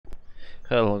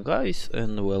Hello guys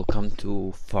and welcome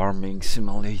to Farming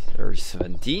Simulator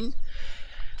 17,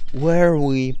 where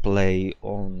we play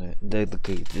on a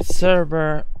dedicated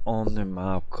server on a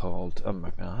map called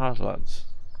American Heartland.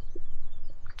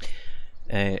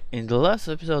 In the last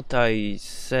episode I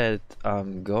said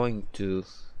I'm going to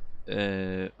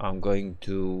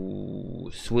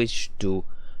switch to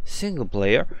single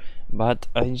player, but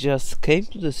I just came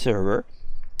to the server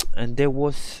and there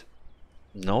was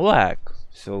no lag,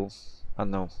 so I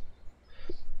don't know.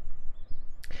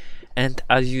 And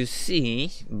as you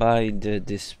see by the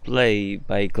display,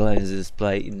 by glance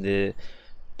display in the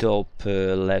top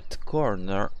left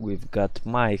corner, we've got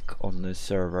Mike on the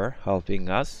server helping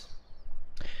us,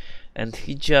 and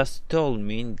he just told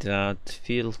me that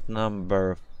field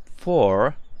number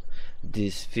 4,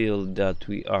 this field that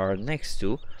we are next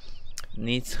to,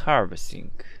 needs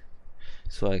harvesting.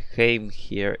 So I came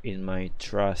here in my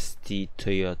trusty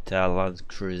Toyota Land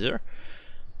Cruiser.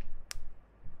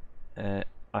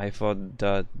 I thought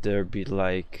that there'd be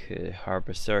like a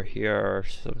harvester here or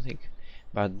something,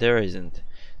 but there isn't.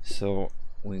 So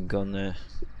we're going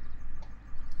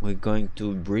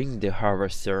to bring the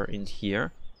harvester in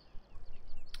here.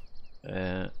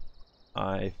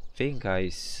 I think I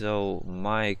saw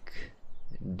Mike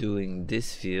doing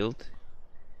this field.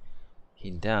 He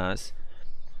does.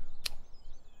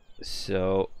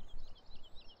 So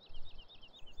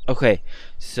okay,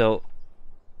 so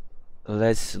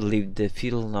let's leave the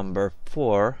field number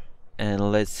 4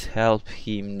 and let's help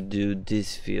him do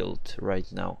this field right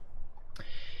now,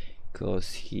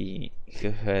 because he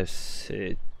has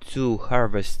 2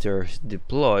 harvesters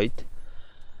deployed.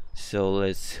 So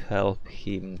let's help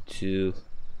him to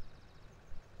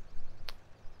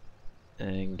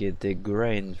get the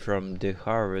grain from the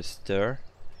harvester,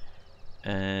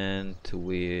 and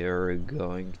we're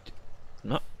going to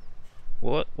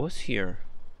what was here?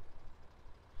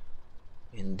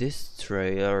 In this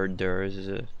trailer there's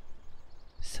a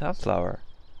sunflower.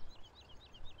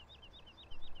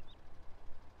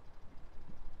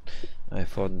 I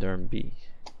thought there'd be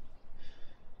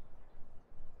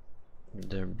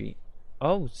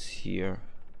oats here,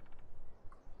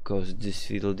 cause this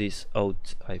field is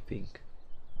oats. I think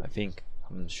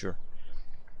I'm not sure.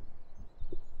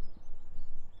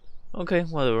 Okay,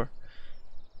 whatever.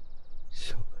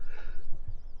 So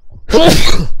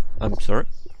I'm sorry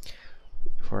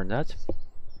for that.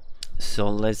 So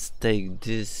let's take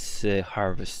this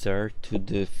harvester to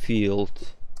the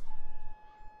field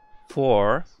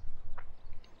 4.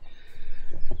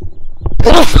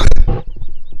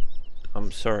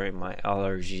 I'm sorry, my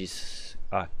allergies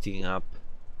acting up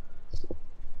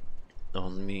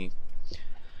on me.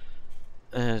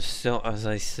 So as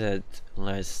I said,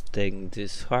 let's take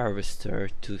this harvester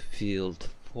to field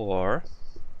 4,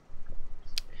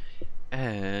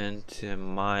 and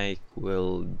Mike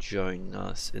will join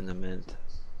us in a minute.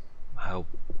 I hope.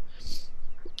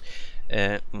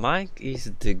 Mike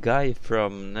is the guy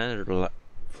from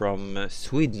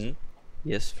Sweden.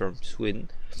 Yes, from Sweden.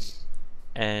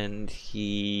 And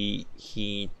he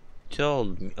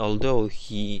told me, although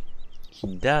he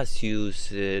does use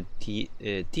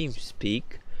TeamSpeak,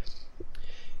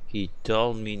 he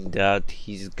told me that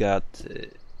he's got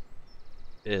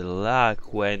a lag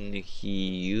when he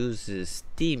uses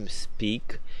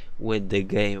TeamSpeak with the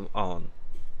game on.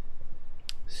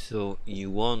 So you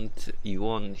won't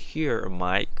hear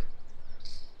Mike.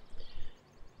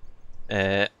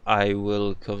 I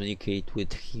will communicate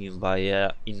with him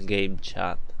via in-game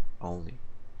chat only.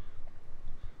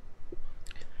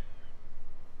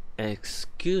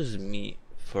 Excuse me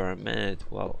for a minute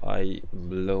while I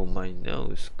blow my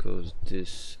nose, cause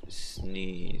this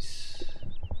sneeze.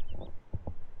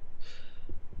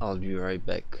 I'll be right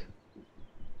back.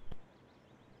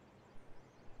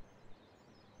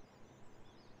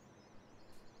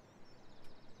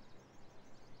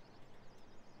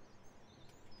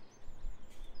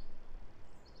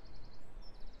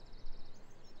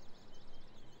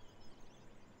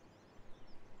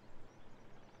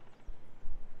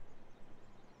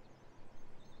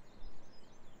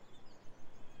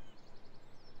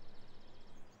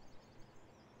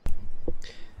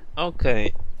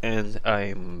 Okay, and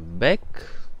I'm back.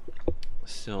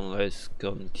 So let's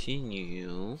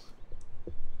continue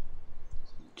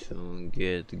to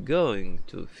get going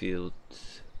to field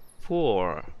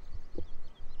 4.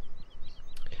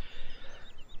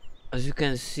 As you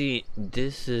can see,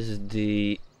 this is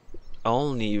the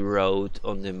only road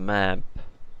on the map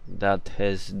that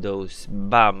has those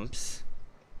bumps.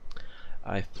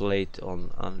 I've played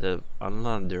on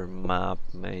another map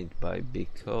made by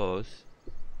Because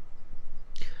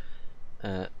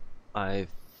I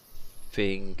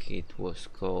think it was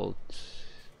called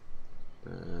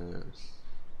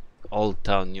Old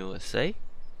Town USA,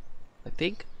 I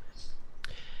think.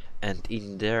 And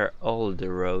in there all the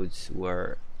roads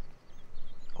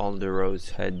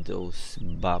had those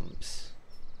bumps,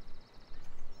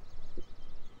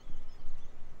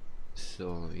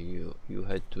 so you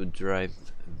had to drive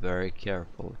very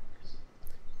carefully.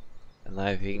 And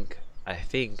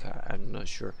I'm not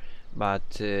sure,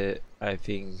 but I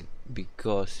think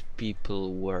because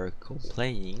people were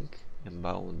complaining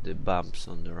about the bumps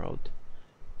on the road,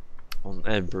 on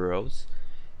every road,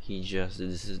 he just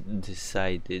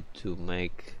decided to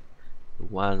make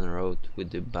one road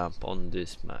with a bump on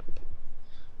this map.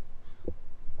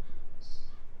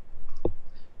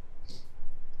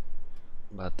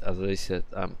 But as I said,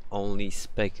 I'm only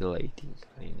speculating,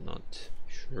 I'm not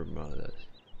sure about that.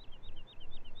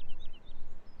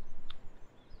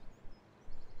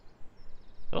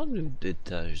 How do you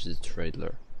detach the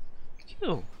trailer?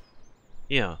 Oh,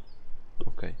 yeah,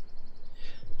 okay.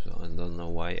 So I don't know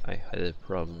why I had a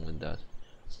problem with that.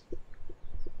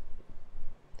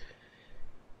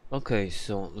 Okay,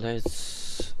 so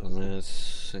let's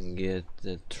get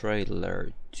the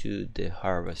trailer to the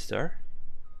harvester.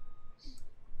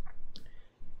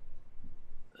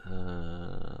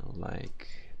 Like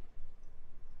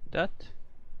that?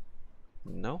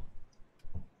 No?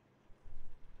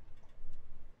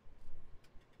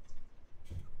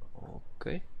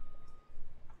 Okay.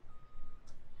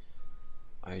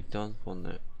 I don't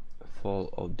wanna fall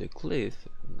off the cliff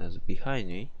that's behind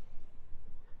me,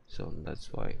 so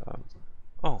that's why I'm...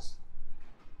 Oh,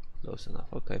 close enough,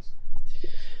 okay.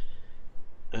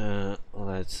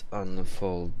 Let's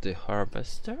unfold the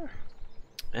harvester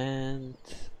and...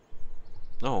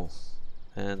 Oh,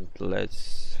 and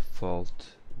let's fold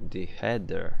the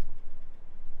header.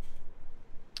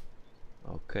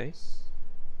 Okay.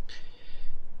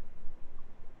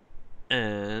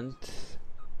 And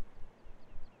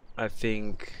I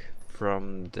think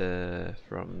from the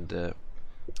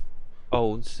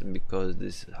oats, because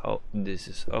this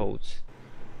is oats.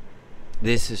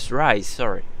 This is rice,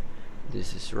 sorry.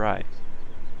 This is rice.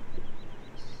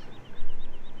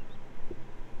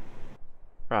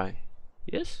 Right.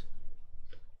 Yes?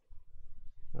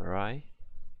 Right.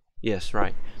 Yes,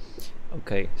 right.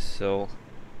 Okay, so...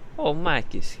 Oh,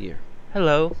 Mike is here.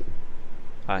 Hello.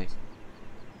 Hi.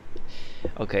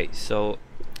 Okay, so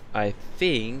I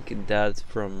think that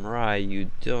from rye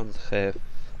you don't have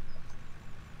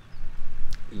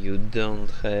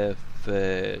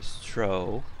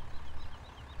straw.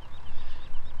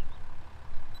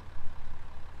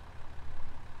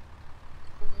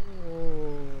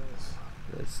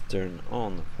 Let's turn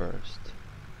on first.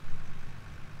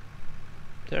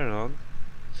 Turn on.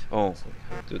 Oh, we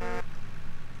have to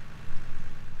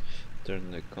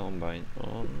turn the combine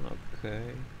on.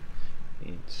 Okay,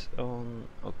 it's on.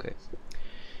 Okay.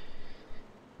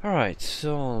 Alright,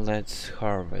 so let's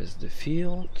harvest the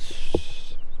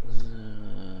fields.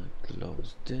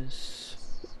 Close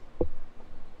this.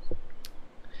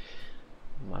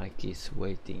 Mike is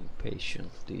waiting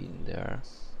patiently in there.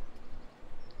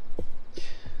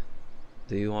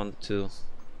 Do you want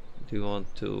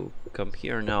to come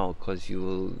here now? Cause you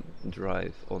will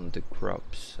drive on the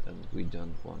crops and we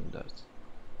don't want that.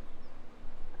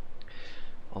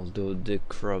 Although the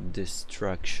crop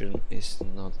destruction is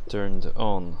not turned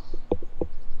on.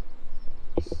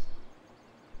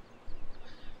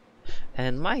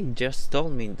 And Mike just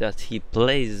told me that he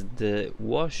placed the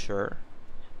washer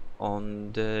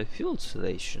on the fuel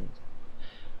station.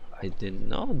 I didn't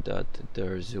know that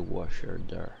there's a washer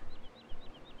there.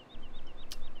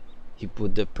 He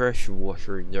put the pressure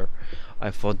washer in there.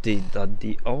 I thought that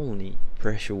the only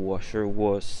pressure washer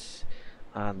was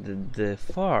at the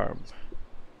farm.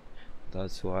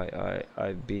 That's why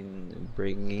I've been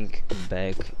bringing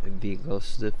back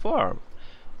vehicles to the farm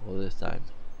all the time.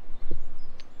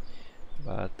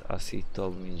 But as he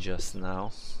told me just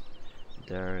now,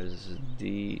 there's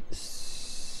the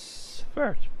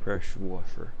third pressure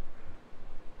washer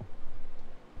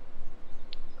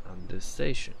on the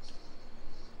station.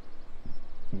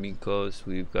 Because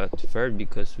we've got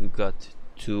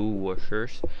two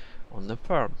washers on the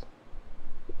farm.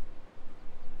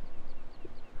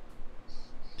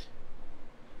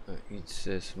 It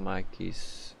says Mike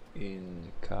is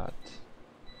in cat.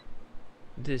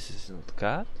 This is not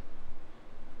cat.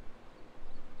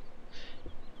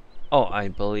 Oh, I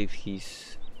believe he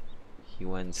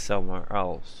went somewhere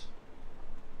else.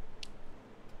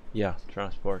 Yeah,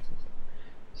 transporting.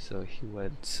 So he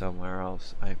went somewhere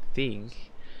else. I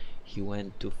think he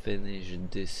went to finish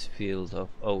this field of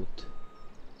oat.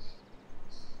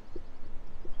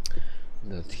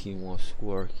 that he was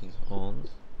working on,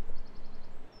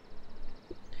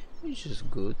 which is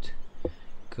good,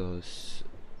 because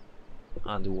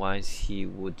otherwise he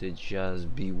would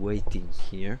just be waiting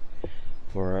here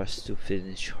for us to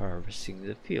finish harvesting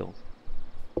the field.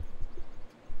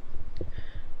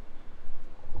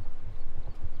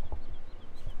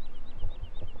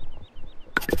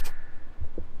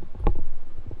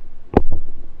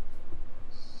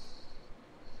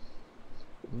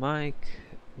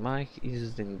 Mike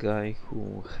is the guy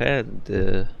who had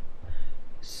the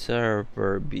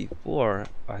server before,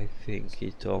 I think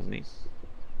he told me.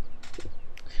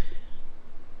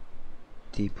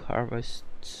 Deep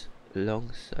harvests,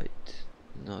 long sight,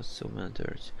 not so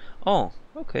matters. Oh,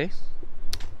 okay.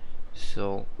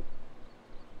 So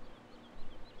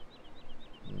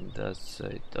that's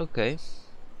it. Okay.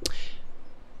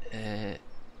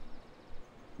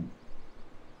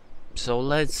 So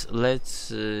let's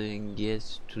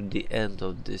get to the end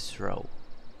of this row,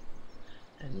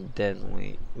 and then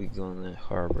we gonna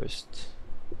harvest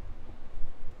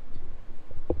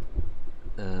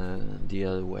the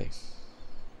other way.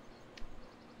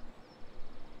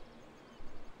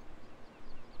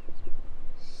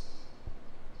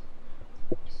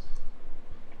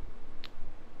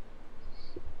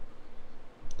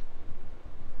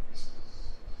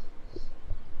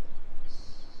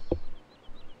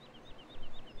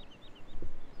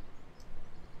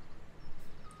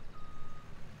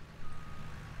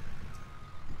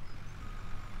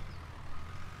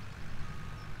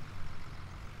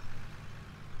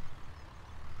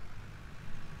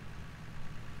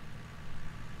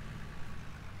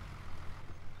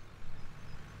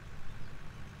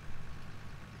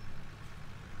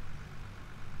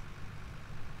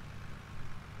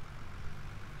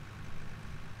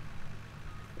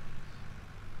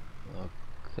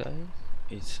 Okay,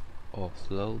 it's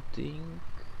offloading.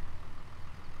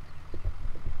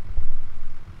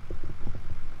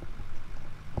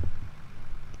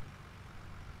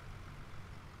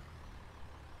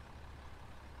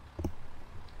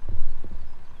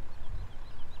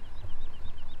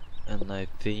 And I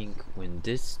think when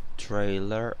this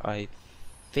trailer, I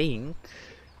think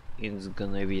it's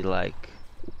gonna be like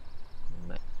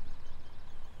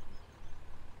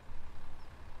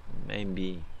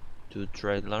maybe 2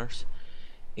 trailers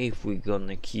if we're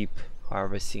gonna keep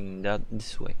harvesting that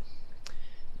this way,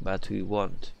 but we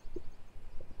won't.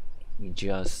 We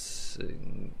just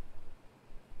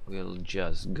we'll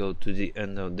just go to the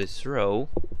end of this row,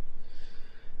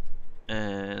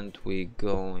 and we're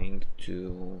going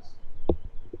to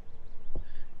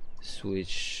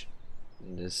switch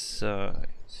the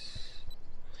sides.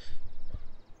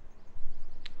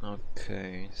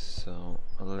 Okay, so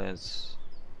let's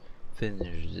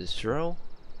finish this row,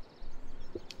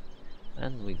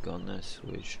 and we're gonna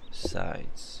switch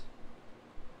sides.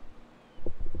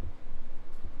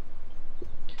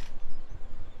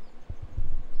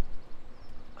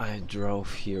 I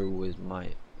drove here with my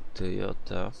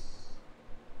Toyota.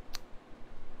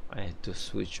 I had to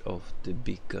switch off the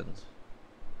beacon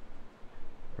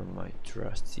for my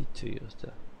trusty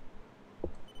Toyota.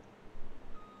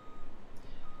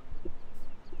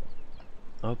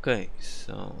 Okay,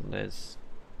 so let's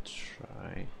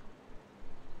try.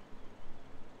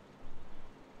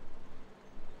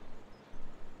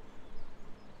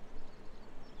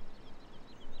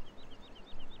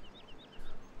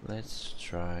 Let's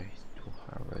try to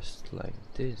harvest like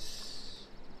this.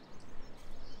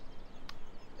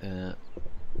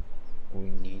 We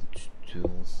need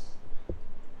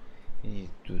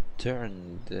to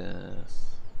turn the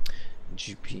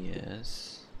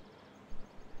GPS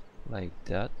like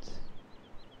that.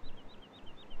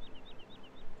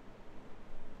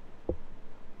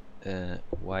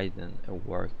 Widen and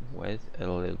work with a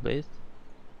little bit.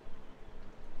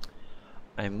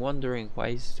 I'm wondering why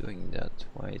it's doing that,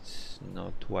 why it's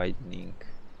not widening,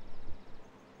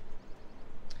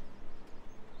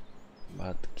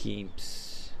 but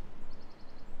keeps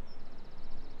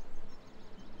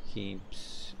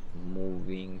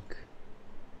moving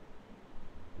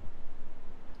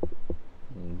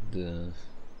the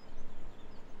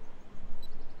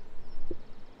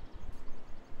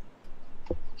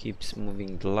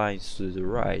lines to the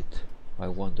right. I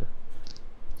wonder.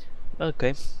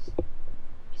 Okay,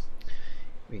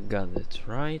 we got it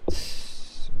right.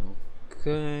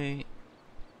 Okay,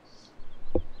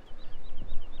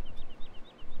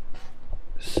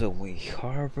 so we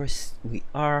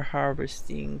are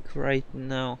harvesting right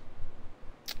now.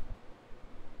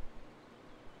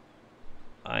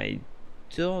 I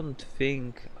don't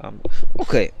think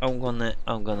okay, I'm gonna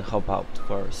hop out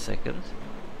for a second.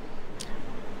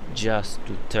 just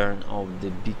to turn off the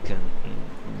beacon in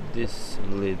this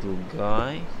little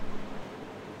guy,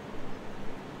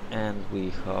 and we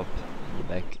hop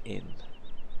back in.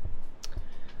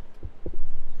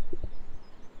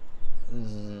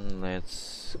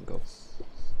 Let's go.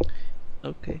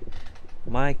 Okay,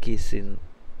 Mike is in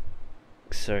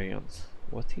Xerion.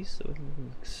 What is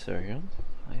Xerion?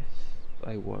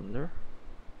 I wonder.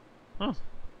 Oh,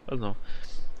 I don't know.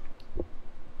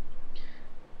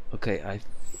 Okay, I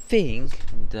think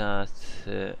that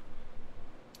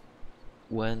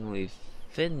when we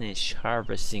finish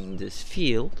harvesting this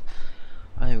field,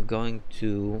 I'm going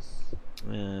to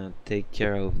take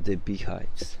care of the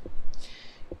beehives,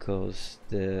 because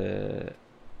the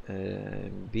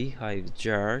beehive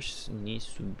jars needs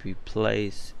to be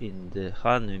placed in the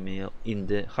honey mill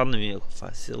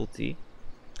facility.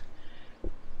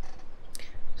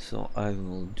 So I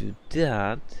will do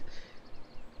that,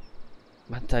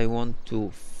 but I want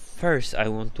to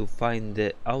find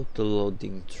the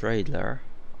auto-loading trailer.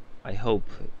 I hope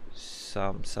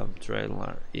some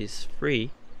trailer is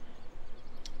free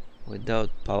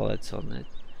without pallets on it,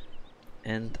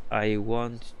 and I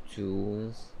want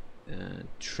to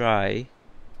try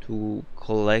to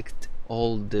collect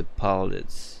all the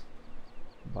pallets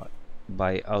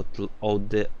by all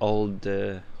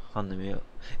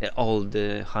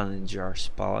the honey jars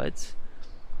pallets,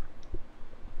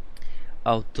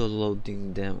 auto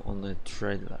loading them on a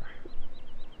trailer.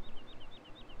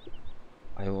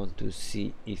 I want to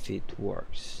see if it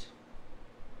works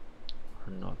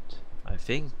or not. I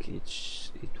think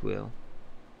it will,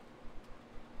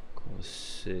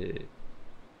 because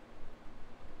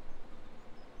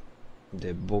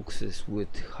the boxes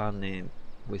with honey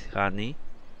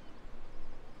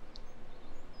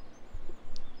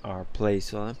are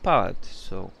placed on a pallet,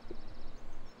 so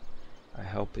I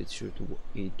hope it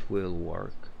will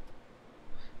work,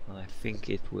 and I think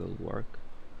it will work,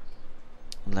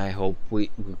 and I hope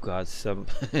we got some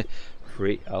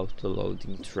free auto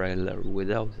loading trailer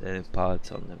without any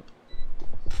pallets on them.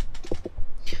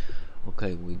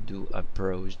 Okay, we do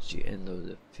approach the end of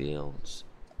the fields.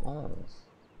 Oh,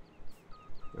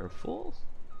 we're full?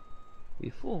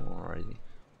 We're full already.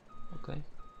 Okay.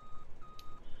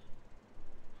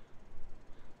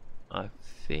 I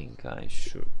think I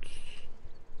should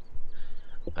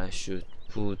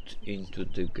put into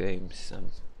the game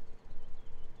some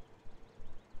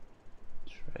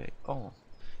tray. Oh,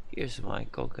 here's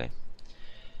Mike. Okay.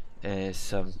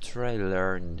 Some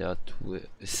trailer that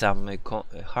some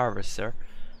harvester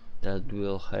that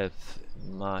will have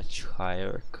much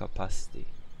higher capacity,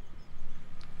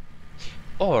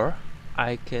 or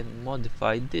I can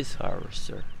modify this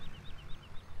harvester.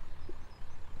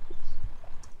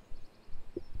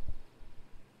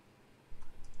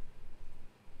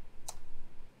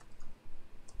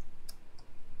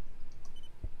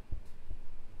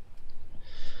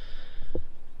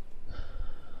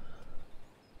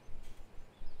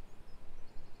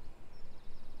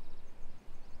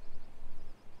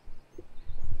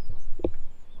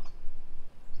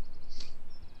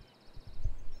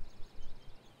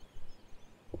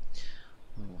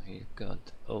 He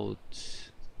got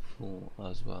oats full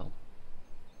as well.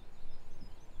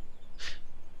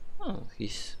 Oh,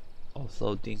 he's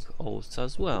offloading oats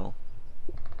as well.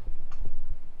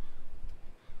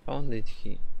 How did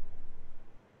he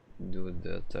do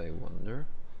that, I wonder?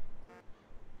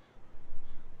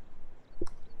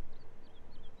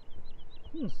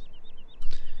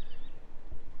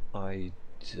 I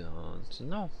don't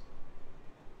know.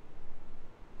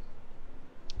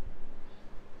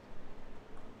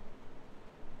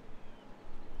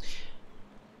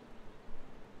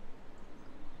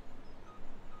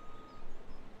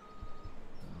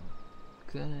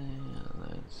 Okay,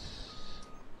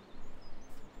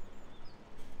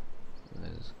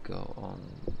 let's go on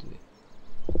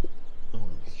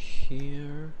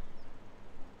here.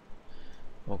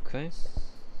 Okay,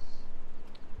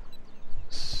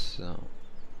 so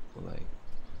like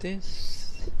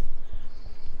this,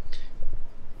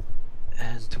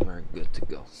 and we're good to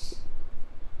go.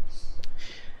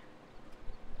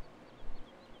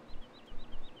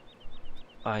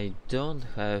 I don't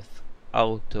have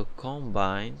auto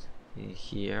combine in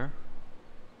here,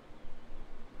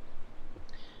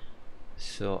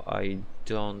 so I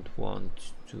don't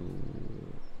want to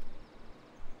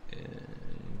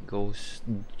go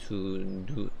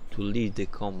to leave the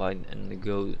combine and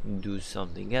go do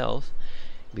something else,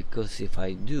 because if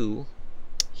I do,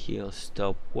 he'll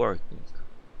stop working.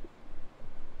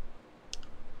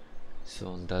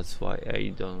 So that's why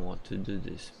I don't want to do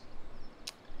this.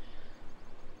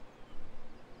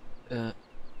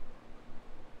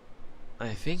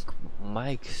 I think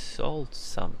Mike sold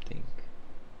something.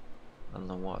 I don't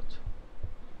know what.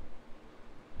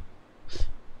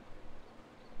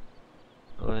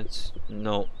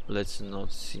 Let's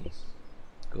not see,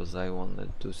 because I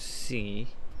wanted to see,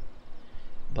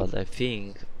 but I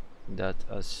think that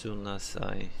as soon as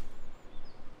I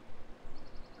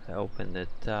open the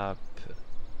tab,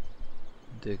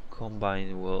 the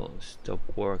combine will stop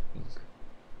working.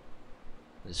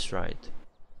 That's right.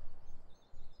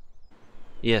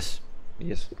 Yes,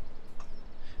 yes.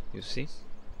 You see?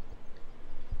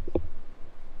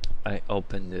 I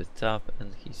opened the tab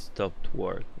and he stopped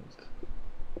working.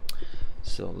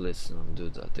 So let's not do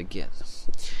that again.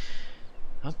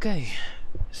 Okay,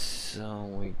 so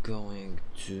we're going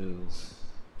to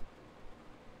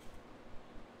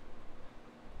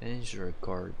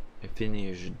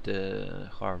finish the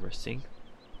harvesting.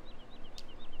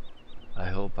 I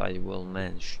hope I will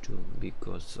manage to,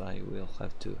 because I will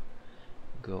have to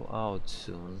go out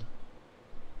soon.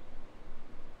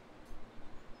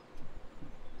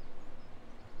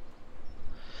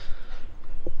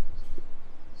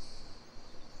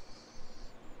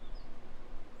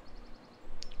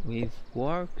 We've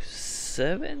worked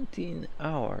 17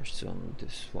 hours on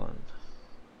this one,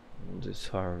 on this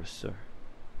harvester.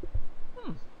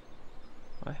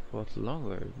 I thought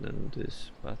longer than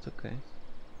this, but okay.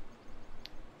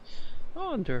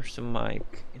 Oh, there's a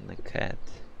mic in a cat.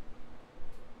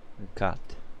 A cat.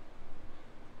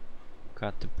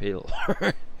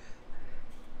 Caterpillar.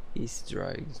 He's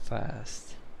driving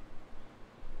fast.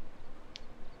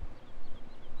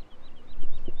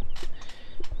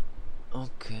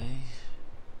 Okay.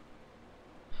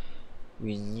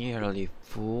 We're nearly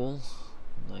full.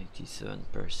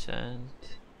 97%.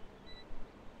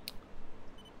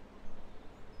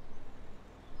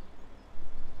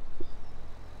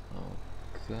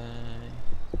 Okay.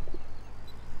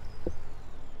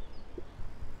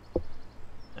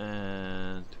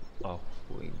 And off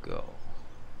we go.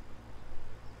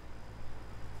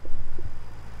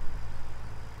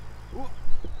 Whoa.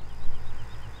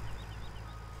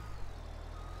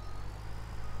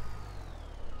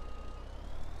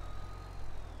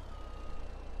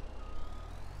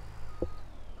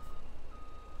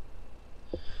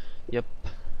 Yep,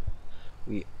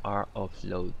 we are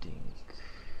offloading.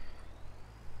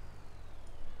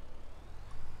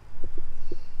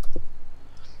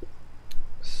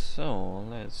 So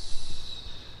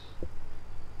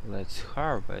let's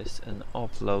harvest and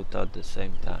offload at the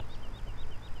same time.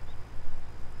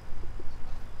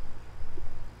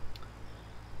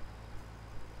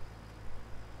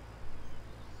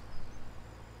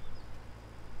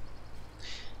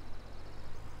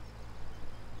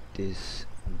 This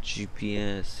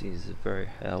GPS is very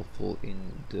helpful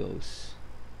in those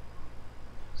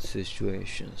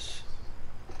situations,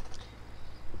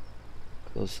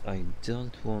 because I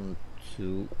don't want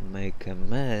to make a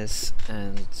mess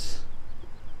and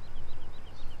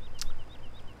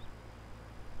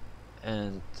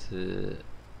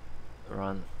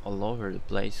run all over the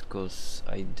place, because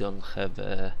I don't have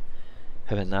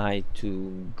an eye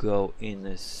to go in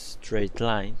a straight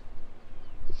line.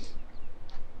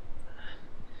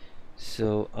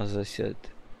 So as I said,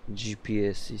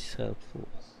 GPS is helpful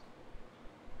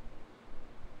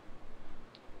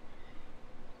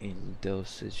in those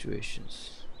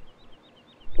situations.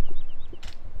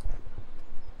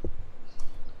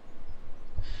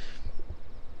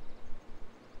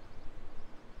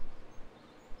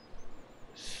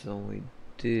 So we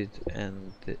did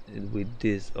end with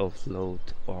this offload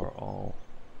our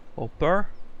hopper,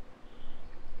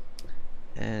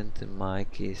 and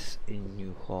Mike is in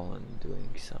New Holland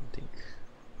doing something.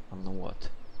 I don't know what.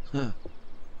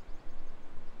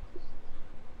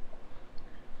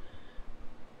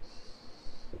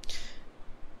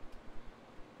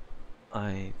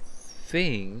 I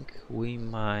think we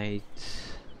might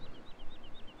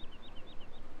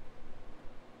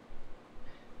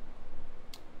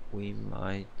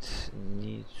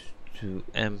need to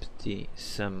empty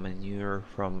some manure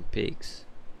from pigs,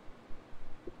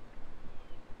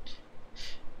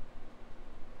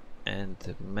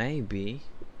 and maybe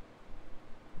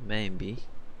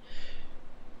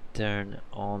turn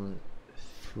on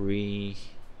 3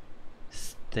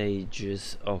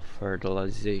 stages of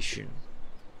fertilization,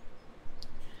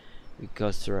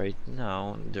 because right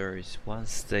now there is 1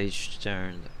 stage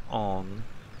turned on.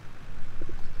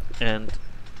 And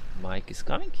Mike is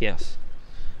coming? Yes.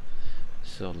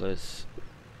 So let's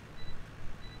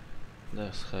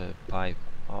have pipe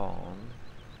on.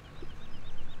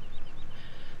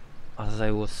 As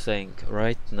I was saying,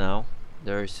 right now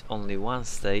there is only 1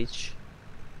 stage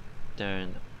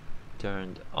turned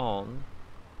on,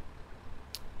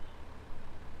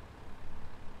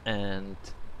 and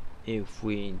if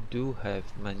we do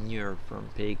have manure from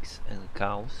pigs and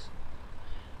cows,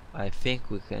 I think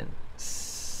we can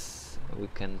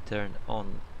turn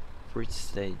on 3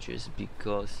 stages,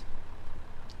 because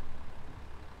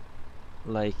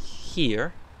like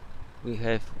here we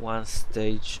have 1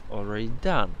 stage already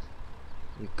done,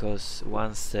 because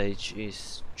 1 stage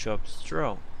is chopped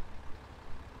straw.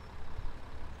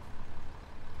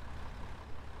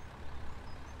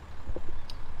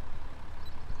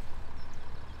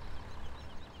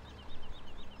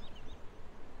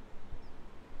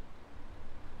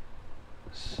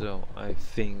 So I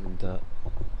think that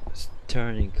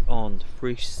turning on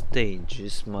 3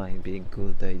 stages might be a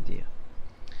good idea.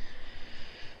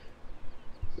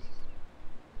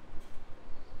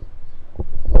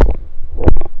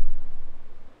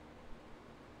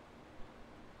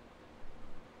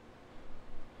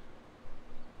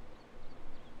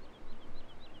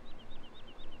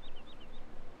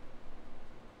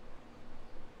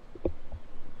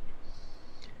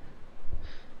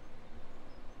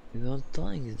 You know,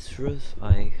 telling the truth,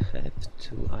 I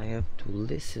have to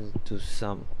listen to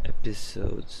some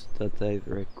episodes that I've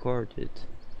recorded,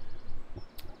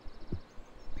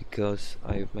 because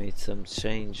I've made some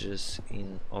changes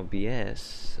in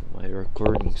OBS, my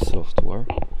recording software,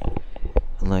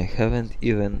 and I haven't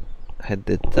even had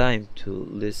the time to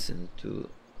listen to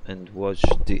and watch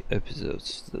the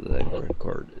episodes that I've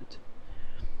recorded.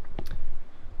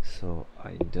 So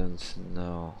I don't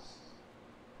know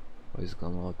what it's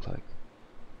gonna look like.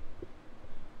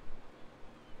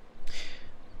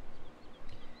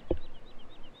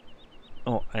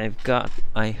 Oh, I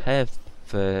have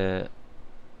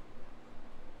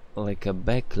like a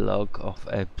backlog of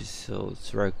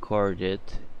episodes recorded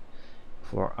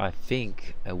for I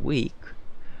think a week.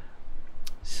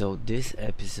 So this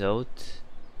episode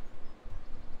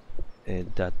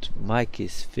that Mike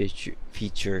is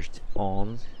featured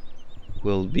on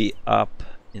will be up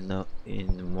in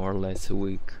more or less a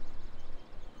week.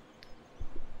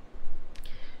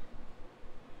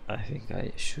 I think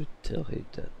I should tell him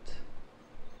that.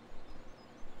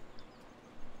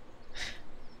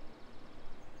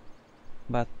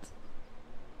 But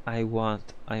I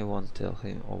won't tell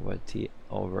him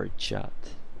over chat.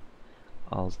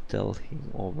 I'll tell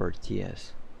him over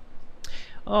TS.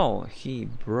 Oh, he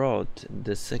brought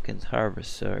the second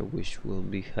harvester, which will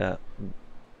be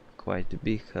quite a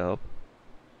big help.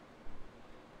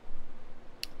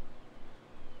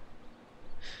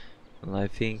 And I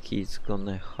think he's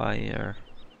gonna hire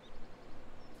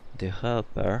the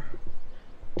helper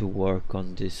to work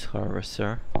on this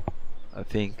harvester. I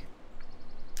think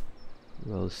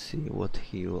we'll see what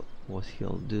he'll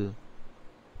do.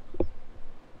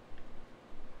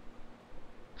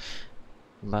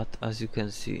 But as you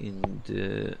can see in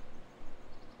the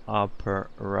upper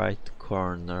right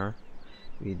corner,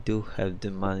 we do have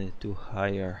the money to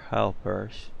hire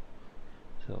helpers,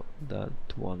 so that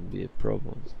won't be a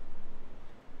problem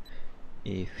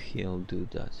if he'll do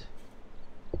that.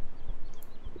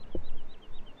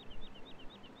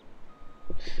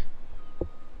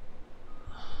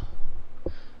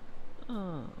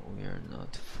 We are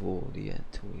not full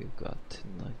yet. We've got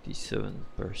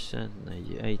 97%,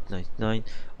 98, 99.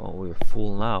 Oh, we're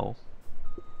full now.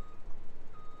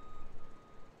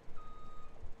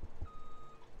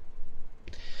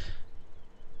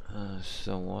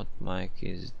 So what Mike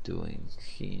is doing,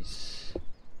 he's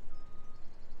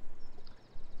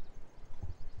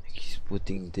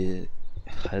putting the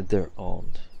header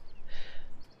on.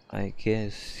 I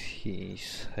guess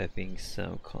he's having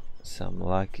some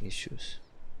lag issues.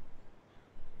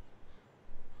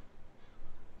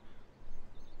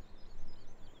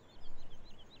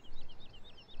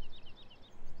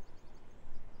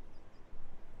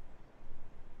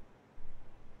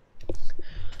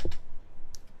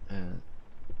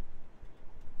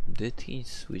 Did he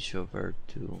switch over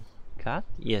to cat?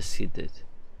 Yes, he did.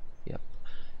 Yep.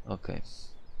 Okay.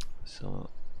 So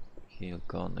he's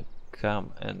gonna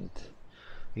come and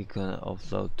we're gonna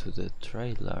upload to the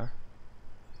trailer,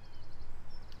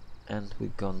 and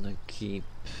we're gonna keep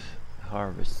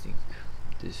harvesting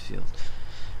this field.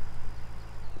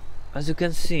 As you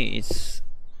can see, it's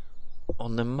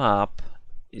on the map.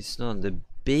 It's not a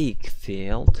big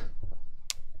field,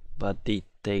 but it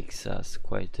takes us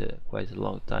quite a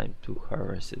long time to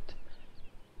harvest it,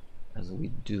 and we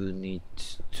do need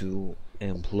to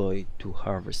employ 2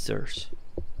 harvesters.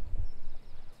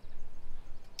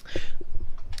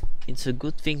 It's a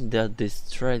good thing that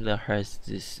this trailer has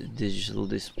this digital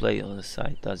display on the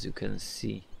side, as you can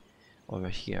see over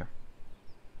here,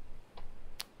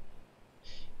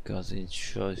 because it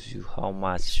shows you how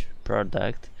much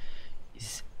product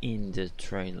is in the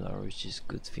trailer, which is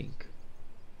good thing.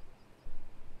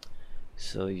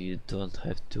 So you don't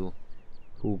have to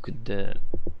hook the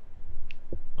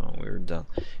we're done.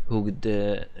 Hook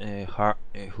the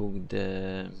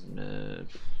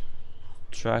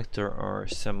tractor or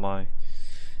semi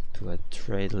to a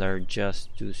trailer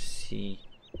just to see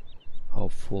how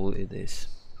full it is.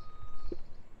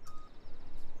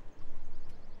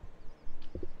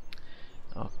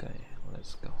 Okay,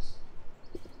 let's go.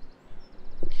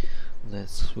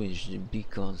 Let's switch the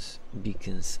beacons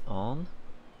on.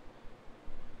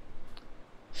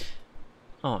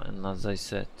 Oh, and as I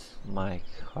said, Mike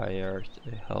hired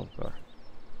a helper.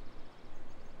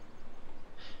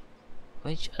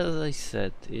 Which, as I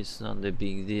said, is not a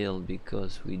big deal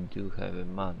because we do have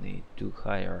money to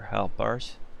hire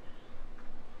helpers.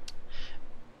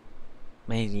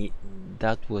 Mainly,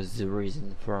 that was the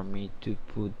reason for me to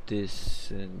put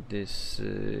this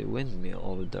windmill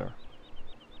over there.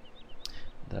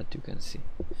 That you can see.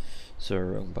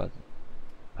 Sorry, wrong button.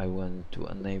 I want to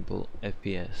enable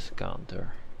FPS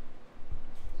counter.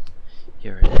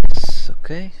 Here it is.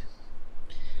 Okay.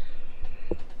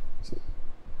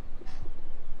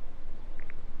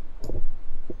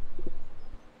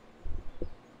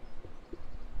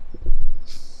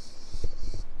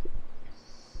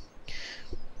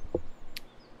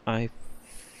 I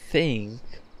think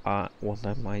what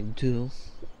I might do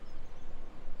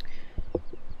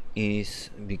is,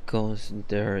 because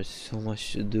there's so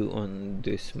much to do on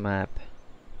this map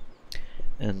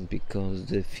and because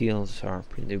the fields are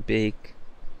pretty big,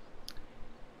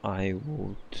 I'm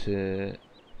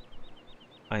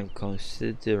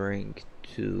considering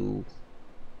to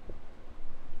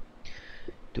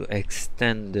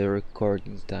extend the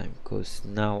recording time, because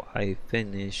now I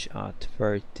finish at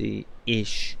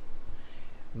 30-ish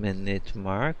minute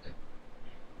mark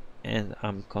and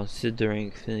I'm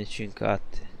considering finishing at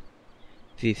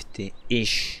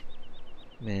 50-ish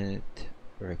minute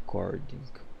recording,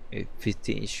 a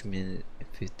 50-ish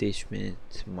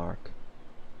minute mark.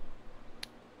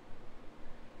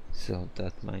 So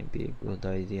that might be a good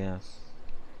idea.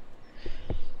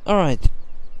 Alright,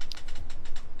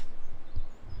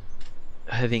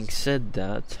 having said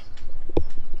that,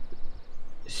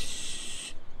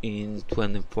 in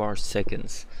 24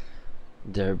 seconds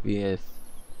there be a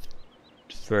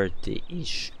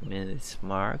 30-ish minutes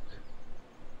mark,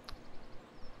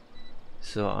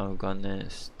 so I'm gonna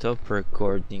stop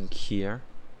recording here.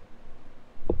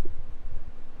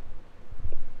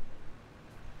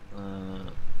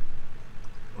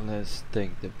 Let's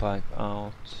take the pipe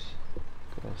out,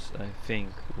 because I think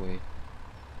we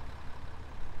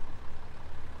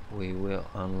will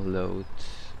unload.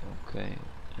 Okay,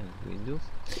 and we do.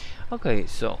 Okay,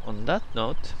 so on that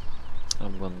note,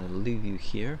 I'm gonna leave you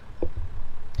here,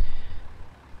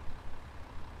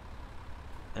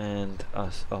 and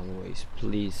as always,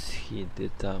 please hit the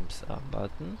thumbs up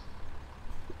button.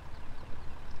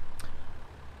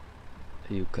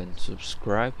 You can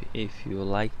subscribe if you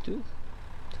like to.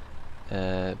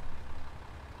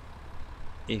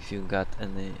 If you got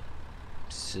any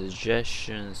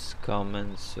suggestions,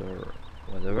 comments or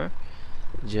whatever,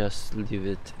 just leave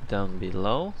it down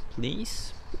below,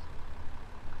 please.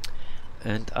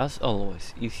 And as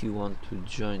always, if you want to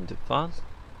join the fun,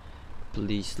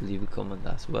 please leave a comment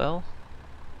as well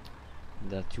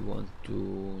that you want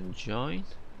to join,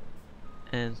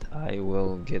 and I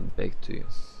will get back to you.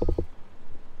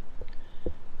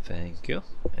 Thank you,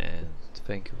 and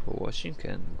thank you for watching,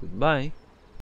 and goodbye.